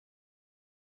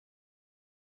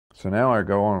So now I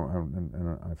go on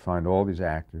and I find all these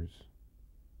actors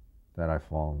that I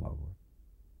fall in love with.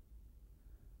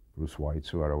 Bruce Weitz,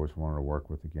 who I'd always wanted to work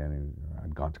with again.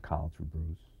 I'd gone to college with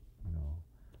Bruce. You know,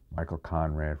 Michael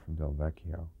Conrad from Del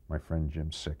Vecchio. My friend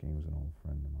Jim Sicking was an old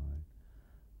friend of mine.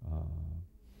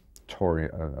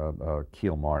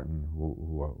 Keel Martin,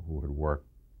 who had worked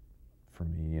for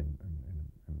me in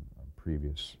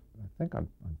previous, I think on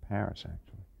Paris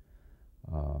actually.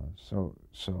 So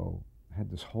I had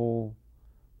this whole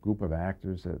group of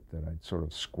actors that I'd sort of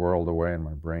squirreled away in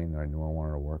my brain that I knew I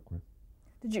wanted to work with.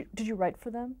 Did you write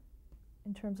for them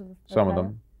in terms of the Some of pilot?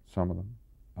 them, some of them.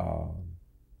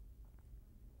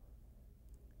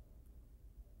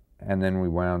 And then we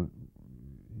wound,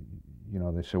 you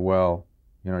know, they said, well,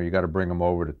 you know, you got to bring them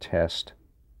over to test.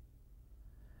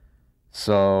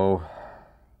 So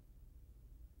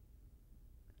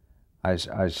I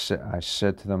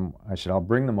said to them, I said, I'll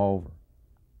bring them over.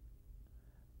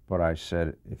 But I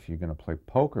said, if you're going to play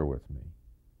poker with me,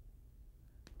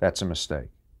 that's a mistake.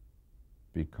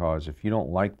 Because if you don't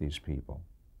like these people,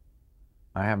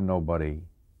 I have nobody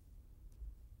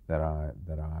that I'm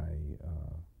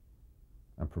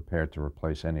prepared to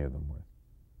replace any of them with.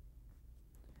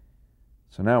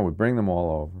 So now we bring them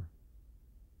all over,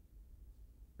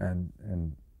 and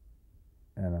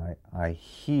I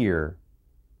hear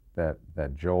that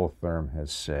Joel Thurm has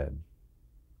said,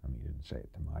 I mean, he didn't say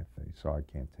it to my face, so I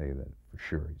can't tell you that for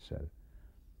sure he said it.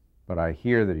 But I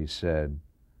hear that he said,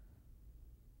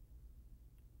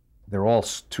 they're all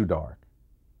too dark.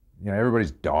 You know,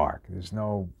 everybody's dark.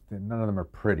 None of them are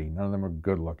pretty. None of them are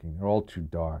good looking. They're all too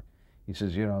dark. He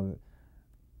says, you know,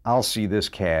 I'll see this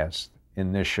cast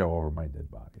in this show over my dead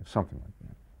body, or something like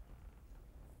that.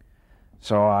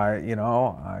 So I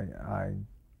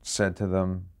said to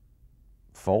them,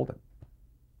 fold it,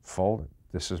 fold it.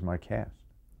 This is my cast,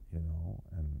 you know,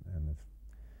 and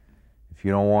if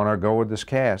you don't want to go with this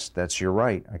cast, that's your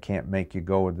right. I can't make you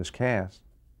go with this cast,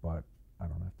 but I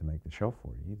don't have to make the show for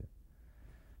you either.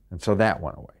 And so that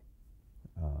went away.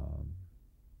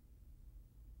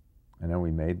 And then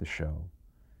we made the show.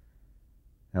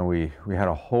 And we had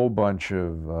a whole bunch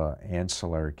of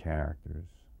ancillary characters,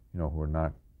 you know, who were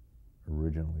not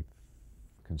originally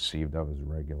conceived of as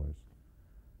regulars,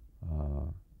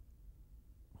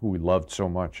 who we loved so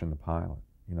much in the pilot,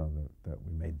 you know, that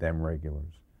we made them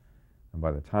regulars. And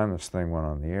by the time this thing went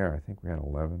on the air, I think we had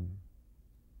 11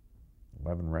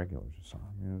 regulars or something.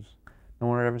 I mean, no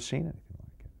one had ever seen anything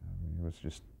like it. I mean, it was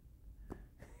just,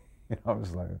 you know,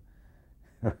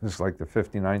 it was like the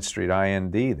 59th Street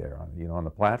IND there, you know, on the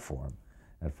platform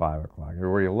at 5 o'clock.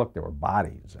 Everywhere you looked, there were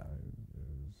bodies. You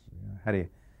know,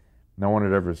 no one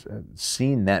had ever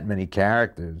seen that many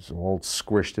characters all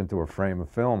squished into a frame of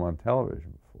film on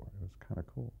television before. It was kind of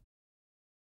cool.